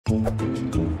Hello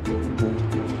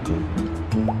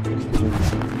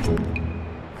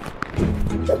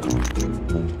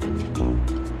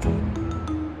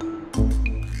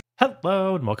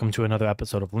and welcome to another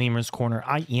episode of Lemur's Corner.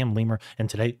 I am Lemur, and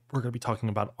today we're going to be talking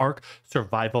about Ark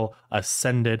Survival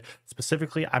Ascended.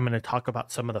 Specifically, I'm going to talk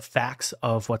about some of the facts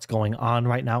of what's going on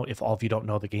right now. If all of you don't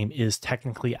know, the game is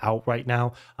technically out right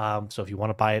now. So if you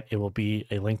want to buy it, it will be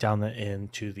a link down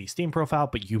into the Steam profile,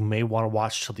 but you may want to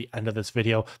watch till the end of this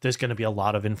video. There's going to be a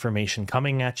lot of information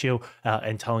coming at you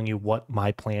and telling you what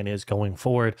my plan is going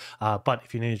forward. But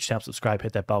if you're new to the channel, subscribe,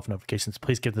 hit that bell for notifications.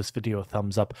 Please give this video a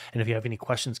thumbs up. And if you have any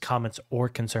questions, comments, or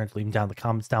concerns, leave them down in the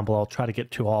comments down below. I'll try to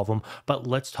get to all of them, but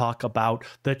let's talk about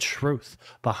the truth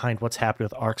behind what's happened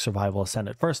with Ark Survival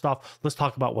Ascended. First off, let's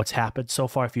talk about what's happened so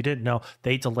far. If you didn't know,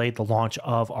 they delayed the launch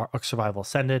of Ark Survival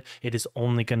Ascended. It is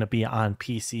only going to be on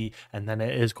PC, and then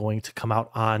it is going to come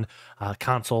out on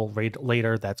console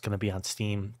later. That's going to be on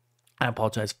Steam. I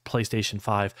apologize, PlayStation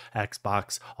 5,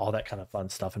 Xbox, all that kind of fun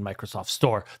stuff in Microsoft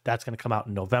Store. That's going to come out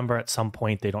in November at some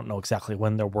point. They don't know exactly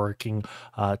when. They're working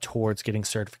towards getting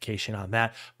certification on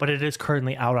that, but it is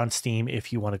currently out on Steam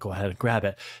if you want to go ahead and grab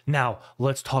it. Now,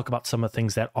 let's talk about some of the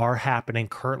things that are happening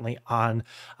currently on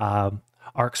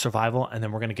Ark Survival, and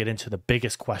then we're going to get into the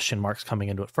biggest question marks coming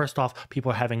into it. First off,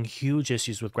 people are having huge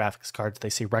issues with graphics cards. They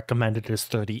say recommended is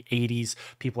 3080s.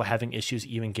 People are having issues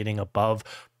even getting above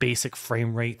basic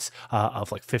frame rates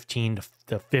of like 15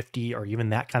 to 50 or even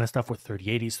that kind of stuff with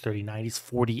 3080s, 3090s,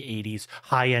 4080s,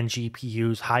 high-end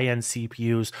GPUs, high-end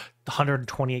CPUs,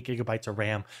 128 gigabytes of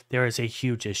RAM. There is a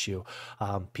huge issue.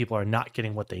 People are not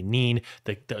getting what they need.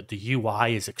 The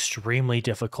UI is extremely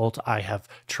difficult. I have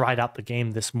tried out the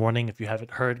game this morning. If you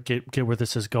haven't heard, get where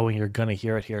this is going, you're going to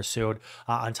hear it here soon.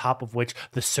 On top of which,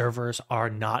 the servers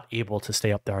are not able to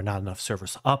stay up. There are not enough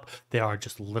servers up. There are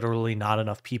just literally not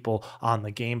enough people on the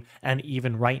game. And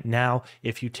even right now,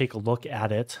 if you take a look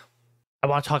at it, I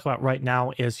want to talk about right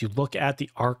now is you look at the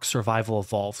Ark Survival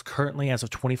Evolved. Currently, as of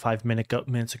 25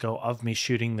 minutes ago of me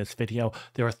shooting this video,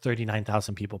 there are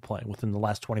 39,000 people playing. Within the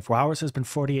last 24 hours, there's been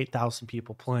 48,000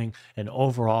 people playing. And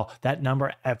overall, that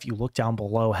number, if you look down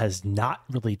below, has not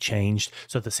really changed.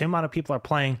 So the same amount of people are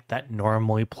playing that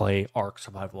normally play Ark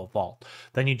Survival Evolved.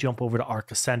 Then you jump over to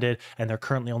Ark Ascended, and there are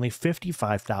currently only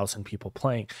 55,000 people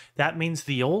playing. That means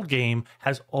the old game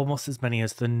has almost as many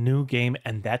as the new game,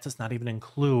 and that does not even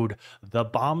include the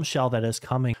bombshell that is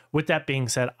coming. With that being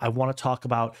said, I want to talk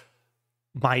about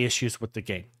my issues with the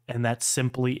game. And that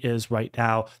simply is right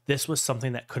now, this was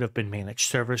something that could have been managed.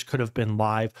 Servers could have been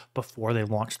live before they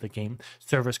launched the game.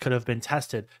 Servers could have been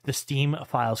tested. The Steam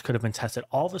files could have been tested.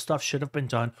 All the stuff should have been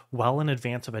done well in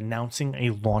advance of announcing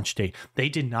a launch date. They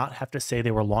did not have to say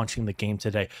they were launching the game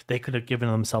today. They could have given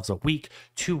themselves a week,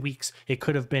 2 weeks. It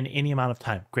could have been any amount of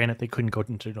time. Granted, they couldn't go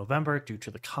into November due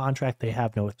to the contract they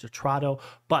have with Nitrado,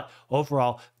 but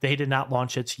overall, they did not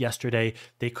launch it yesterday.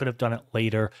 They could have done it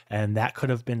later, and that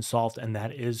could have been solved, and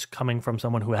that is coming from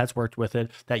someone who has worked with it,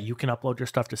 that you can upload your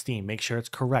stuff to Steam, make sure it's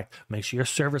correct, make sure your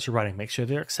servers are running, make sure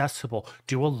they're accessible,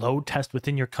 do a load test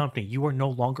within your company. You are no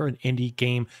longer an indie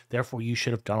game, therefore you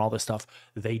should have done all this stuff.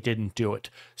 They didn't do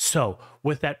it. So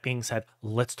with that being said,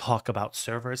 let's talk about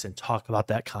servers and talk about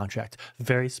that contract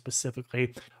very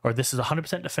specifically, or this is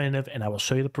 100% definitive, and I will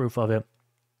show you the proof of it.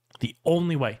 The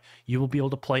only way you will be able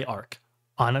to play Ark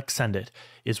on Ascended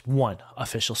is 1,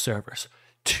 official servers.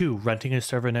 2, renting a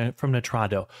server from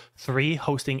Nitrado. 3,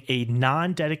 hosting a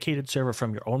non-dedicated server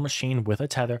from your own machine with a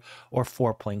tether. Or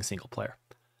 4, playing single player.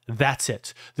 That's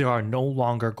it. There are no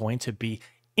longer going to be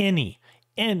any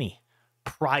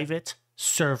private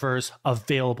servers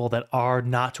available that are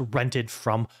not rented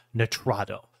from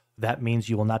Nitrado. That means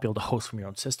you will not be able to host from your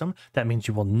own system. That means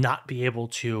you will not be able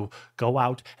to go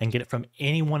out and get it from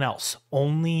anyone else.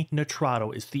 Only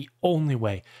Nitrado is the only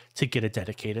way to get a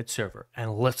dedicated server.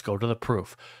 And let's go to the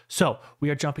proof. So we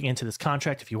are jumping into this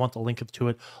contract. If you want the link to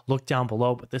it, look down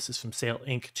below. But this is from Snail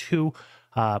Inc. to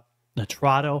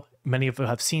Nitrado. Many of you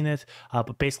have seen it,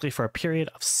 but basically for a period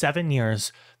of 7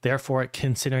 years, therefore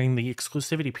considering the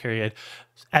exclusivity period,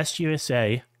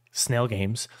 SUSA, Snail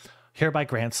Games, hereby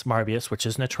grants Marbius, which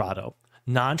is Nitrado,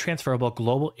 non-transferable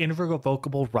global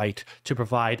irrevocable right to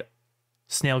provide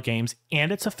Snail Games and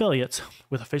its affiliates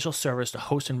with official servers to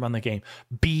host and run the game.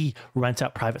 B, rent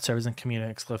out private servers and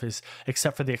community exclusives,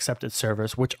 except for the accepted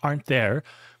servers, which aren't there,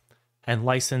 and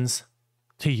license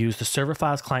to use the server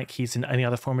files, client keys, and any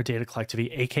other form of data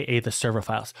collectivity, aka the server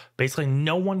files. Basically,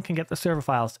 no one can get the server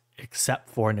files except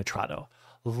for Nitrado.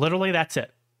 Literally, that's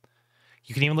it.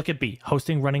 You can even look at B,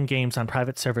 hosting running games on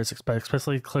private servers,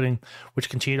 especially including which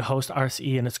continue to host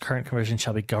RSE in its current conversion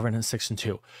shall be governed in Section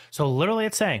 2. So literally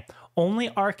it's saying only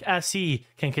Arc SE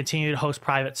can continue to host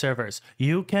private servers.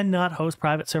 You cannot host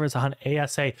private servers on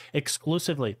ASA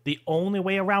exclusively. The only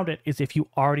way around it is if you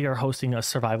already are hosting a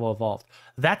Survival Evolved.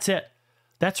 That's it.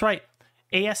 That's right.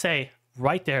 ASA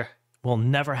right there will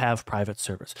never have private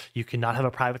servers. You cannot have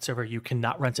a private server. You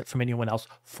cannot rent it from anyone else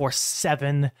for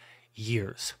 7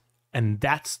 years. And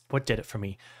that's what did it for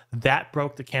me. That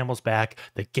broke the camel's back.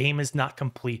 The game is not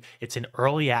complete. It's in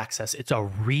early access. It's a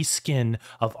reskin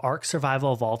of Ark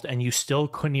Survival Evolved, and you still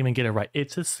couldn't even get it right.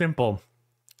 It's as simple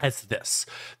as this.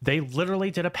 They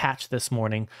literally did a patch this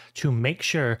morning to make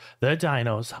sure the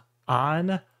dinos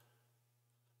on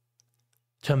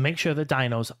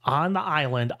the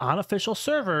island on official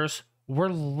servers were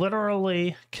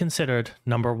literally considered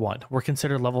number 1. We're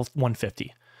considered level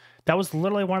 150. That was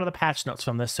literally one of the patch notes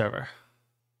from this server.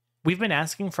 We've been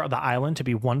asking for the island to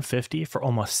be 150 for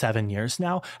almost 7 years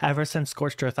now, ever since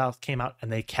Scorched Earth came out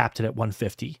and they capped it at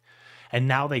 150. And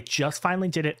now they just finally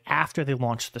did it after they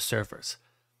launched the servers.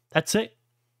 That's it.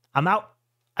 I'm out.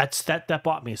 That's that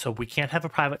bought me. So we can't have a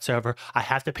private server. I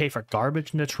have to pay for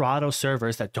garbage Nitrado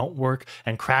servers that don't work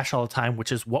and crash all the time,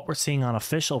 which is what we're seeing on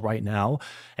official right now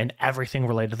and everything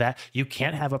related to that. You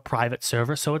can't have a private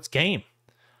server, so it's game.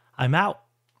 I'm out.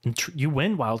 You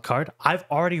win, wildcard. I've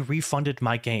already refunded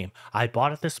my game. I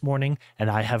bought it this morning and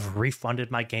I have refunded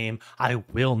my game. I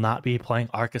will not be playing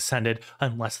Ark Ascended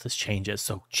unless this changes.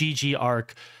 So GG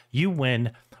Ark, you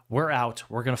win. We're out.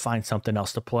 We're going to find something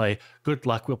else to play. Good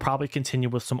luck. We'll probably continue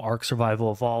with some Ark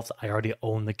Survival Evolved. I already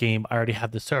own the game. I already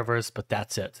have the servers, but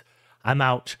that's it. I'm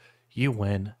out. You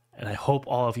win. And I hope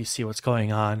all of you see what's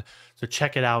going on. So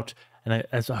check it out. And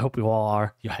as I hope you all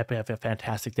are, you have a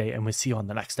fantastic day. And we'll see you on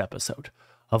the next episode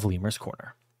of Lemur's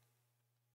Corner.